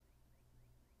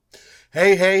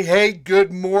Hey, hey, hey,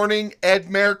 good morning. Ed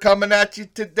Mayer coming at you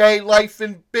today. Life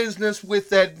and Business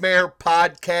with Ed Mayer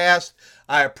podcast.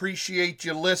 I appreciate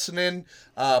you listening.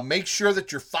 Make sure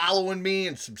that you're following me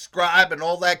and subscribe and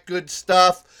all that good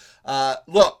stuff.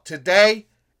 Look, today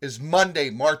is Monday,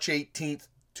 March 18th,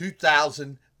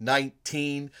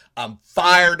 2019. I'm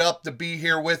fired up to be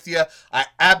here with you. I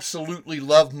absolutely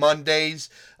love Mondays.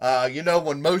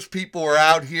 When most people are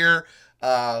out here,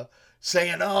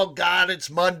 saying, oh God, it's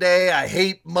Monday. I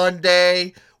hate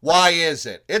Monday. Why is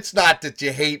it? It's not that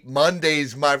you hate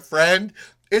Mondays, my friend.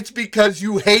 It's because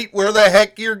you hate where the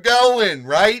heck you're going,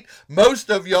 right? Most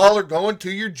of y'all are going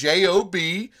to your job.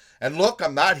 And look,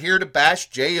 I'm not here to bash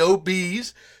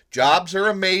jobs. Jobs are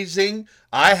amazing.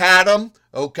 I had them,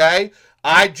 okay?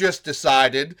 I just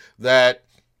decided that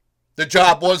the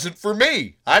job wasn't for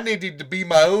me. I needed to be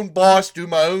my own boss, do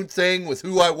my own thing with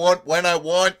who I want, when I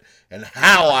want, and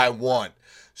how I want.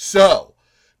 So,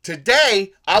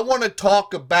 today I want to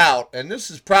talk about, and this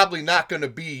is probably not going to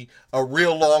be a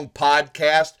real long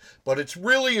podcast, but it's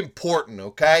really important,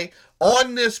 okay?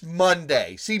 On this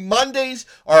Monday, see, Mondays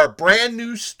are a brand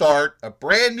new start, a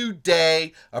brand new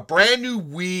day, a brand new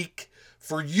week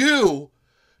for you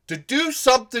to do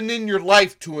something in your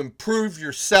life to improve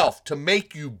yourself, to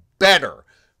make you better,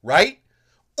 right?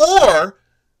 Or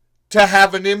to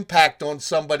have an impact on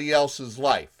somebody else's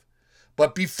life.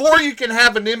 But before you can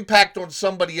have an impact on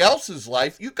somebody else's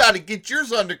life, you got to get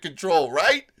yours under control,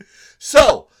 right?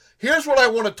 So, here's what I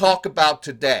want to talk about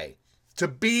today. To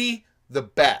be the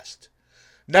best.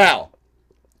 Now,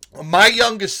 my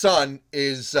youngest son,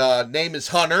 his name is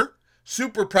Hunter.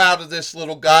 Super proud of this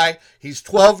little guy. He's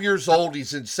 12 years old.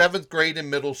 He's in 7th grade in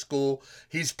middle school.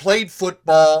 He's played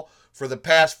football for the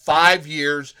past 5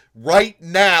 years. Right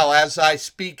now, as I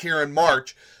speak here in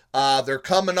March, they're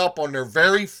coming up on their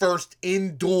very first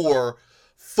indoor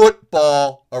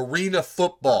football, arena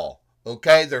football.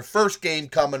 Okay, their first game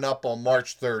coming up on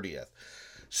March 30th.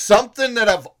 Something that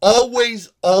I've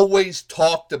always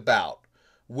talked about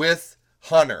with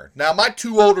Hunter. Now, my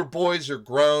two older boys are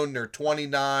grown. They're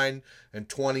 29 and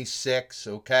 26,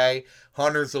 okay?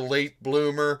 Hunter's a late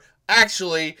bloomer.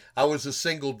 Actually, I was a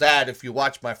single dad, if you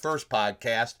watch my first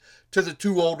podcast, to the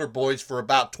two older boys for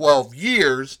about 12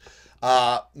 years.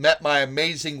 Met my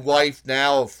amazing wife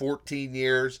now of 14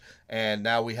 years, and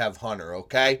now we have Hunter,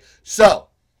 okay? So,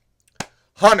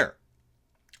 Hunter,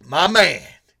 my man,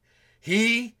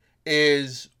 he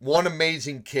is one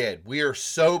amazing kid. We are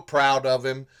so proud of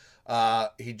him.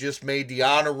 He just made the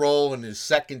honor roll in his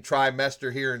second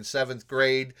trimester here in 7th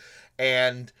grade.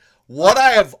 And what I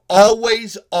have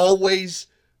always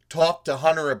talked to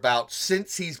Hunter about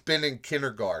since he's been in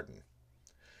kindergarten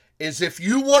is if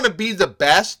you want to be the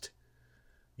best,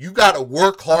 you got to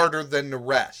work harder than the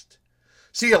rest.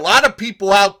 See, a lot of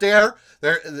people out there,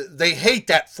 they hate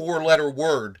that 4-letter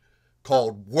word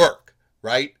called work,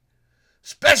 right?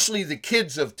 Especially the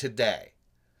kids of today.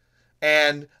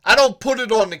 And I don't put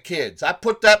it on the kids. I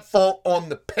put that fault on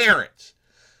the parents.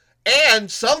 And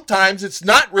sometimes it's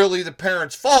not really the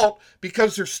parents' fault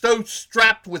because they're so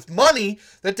strapped with money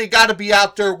that they got to be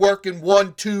out there working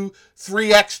 1, 2,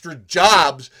 3 extra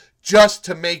jobs just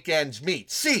to make ends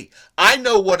meet. See, I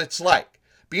know what it's like.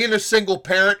 Being a single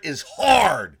parent is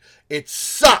hard. It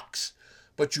sucks.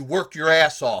 But you work your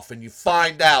ass off and you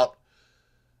find out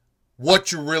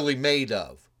what you're really made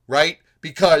of, right?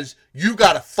 Because you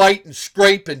got to fight and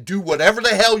scrape and do whatever the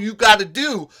hell you got to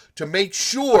do to make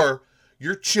sure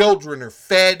your children are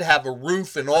fed, have a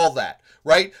roof, and all that,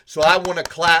 right? So I want to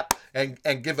clap and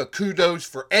give a kudos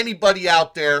for anybody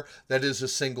out there that is a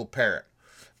single parent.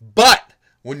 But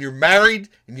when you're married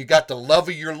and you got the love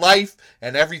of your life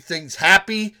and everything's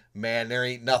happy, man, there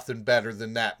ain't nothing better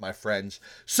than that, my friends.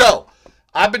 So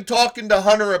I've been talking to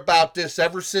Hunter about this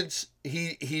ever since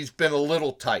he's been a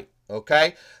little tight.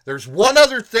 Okay? There's one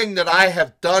other thing that I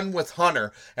have done with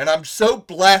Hunter, and I'm so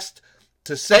blessed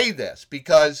to say this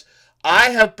because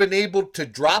I have been able to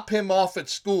drop him off at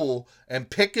school and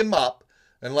pick him up,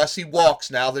 unless he walks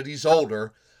now that he's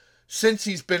older, since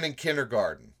he's been in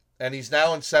kindergarten, and he's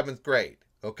now in 7th grade.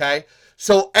 Okay?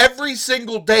 So every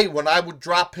single day when I would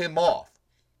drop him off,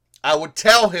 I would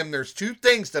tell him there's 2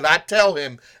 things that I tell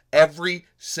him every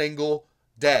single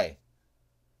day.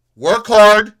 Work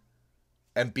hard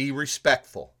and be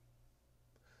respectful.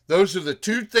 Those are the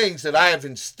 2 things that I have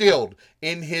instilled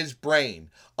in his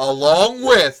brain, along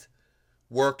with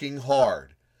working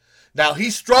hard. Now,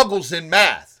 he struggles in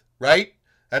math, right?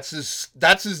 That's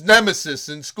his nemesis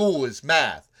in school is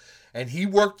math. And he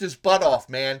worked his butt off,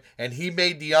 man, and he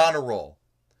made the honor roll.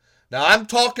 Now, I'm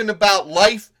talking about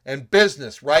life and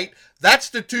business, right? That's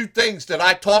the two things that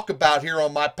I talk about here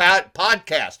on my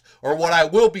podcast, or what I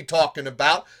will be talking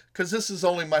about, because this is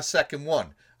only my second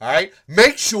one. All right?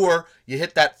 Make sure you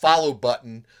hit that follow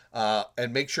button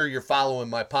and make sure you're following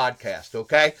my podcast,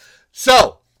 okay?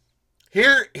 So,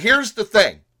 here's the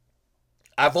thing.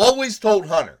 I've always told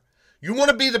Hunter, you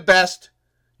want to be the best,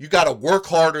 you got to work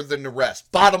harder than the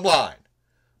rest. Bottom line.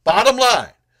 Bottom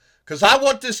line. Because I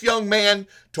want this young man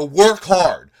to work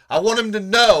hard. I want him to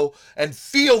know and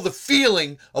feel the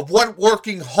feeling of what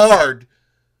working hard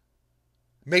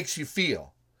makes you feel.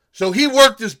 So he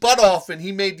worked his butt off and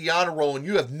he made the honor roll, and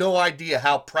you have no idea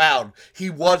how proud he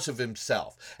was of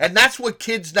himself. And that's what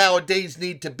kids nowadays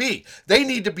need to be. They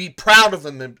need to be proud of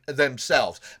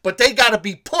themselves, but they got to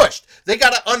be pushed. They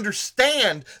got to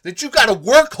understand that you got to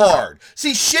work hard.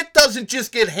 See, shit doesn't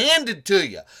just get handed to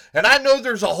you. And I know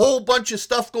there's a whole bunch of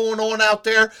stuff going on out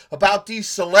there about these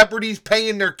celebrities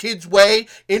paying their kids' way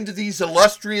into these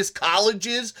illustrious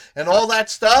colleges and all that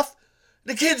stuff.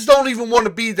 The kids don't even want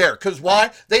to be there. Because why?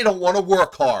 They don't want to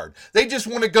work hard. They just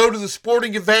want to go to the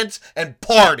sporting events and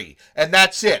party. And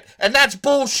that's it. And that's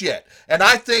bullshit. And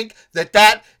I think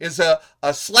that is a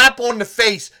slap on the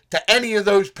face to any of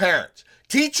those parents.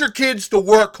 Teach your kids to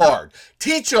work hard.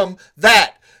 Teach them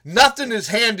that nothing is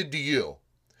handed to you.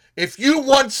 If you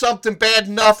want something bad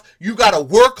enough, you got to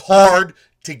work hard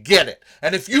to get it.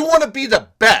 And if you want to be the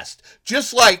best,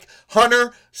 just like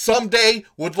Hunter someday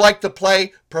would like to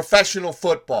play professional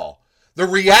football, the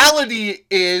reality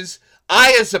is,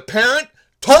 I as a parent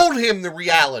told him the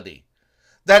reality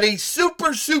that a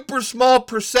super small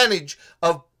percentage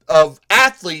of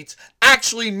athletes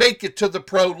actually make it to the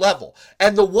pro level.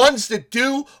 And the ones that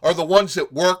do are the ones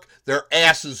that work their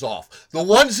asses off. The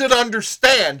ones that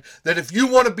understand that if you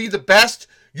want to be the best,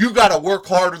 you got to work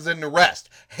harder than the rest.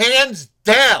 Hands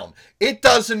down. It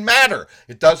doesn't matter.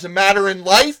 It doesn't matter in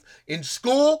life, in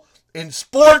school, in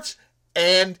sports,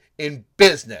 and in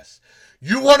business.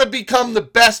 You want to become the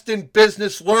best in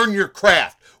business, learn your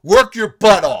craft, work your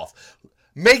butt off.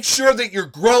 Make sure that you're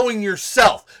growing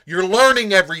yourself. You're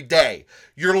learning every day.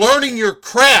 You're learning your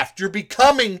craft. You're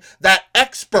becoming that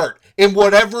expert in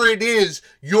whatever it is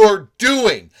you're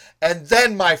doing. And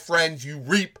then, my friends, you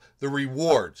reap the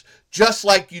rewards. Just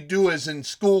like you do as in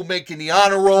school, making the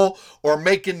honor roll or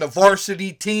making the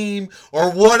varsity team or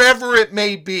whatever it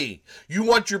may be. You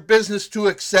want your business to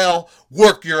excel,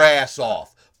 work your ass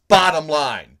off. Bottom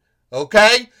line.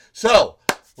 Okay? So,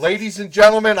 ladies and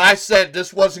gentlemen, I said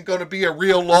this wasn't going to be a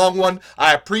real long one.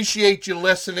 I appreciate you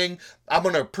listening. I'm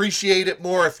going to appreciate it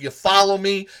more if you follow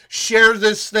me. Share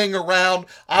this thing around.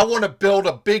 I want to build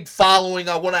a big following.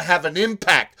 I want to have an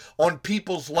impact on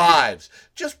people's lives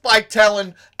just by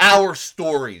telling our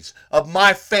stories of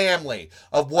my family,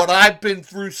 of what I've been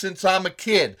through since I'm a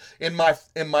kid, in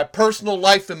my personal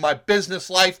life, in my business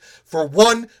life, for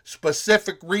one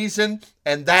specific reason,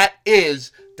 and that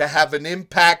is to have an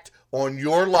impact on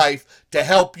your life, to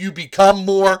help you become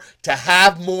more, to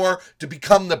have more, to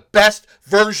become the best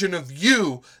version of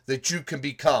you that you can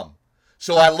become.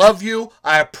 So I love you.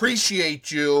 I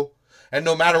appreciate you. And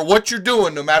no matter what you're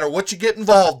doing, no matter what you get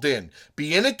involved in,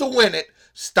 be in it to win it.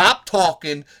 Stop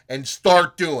talking and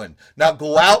start doing. Now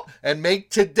go out and make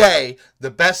today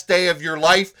the best day of your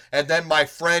life. And then, my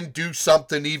friend, do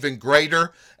something even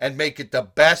greater and make it the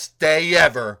best day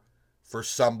ever for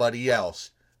somebody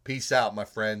else. Peace out, my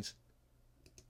friends.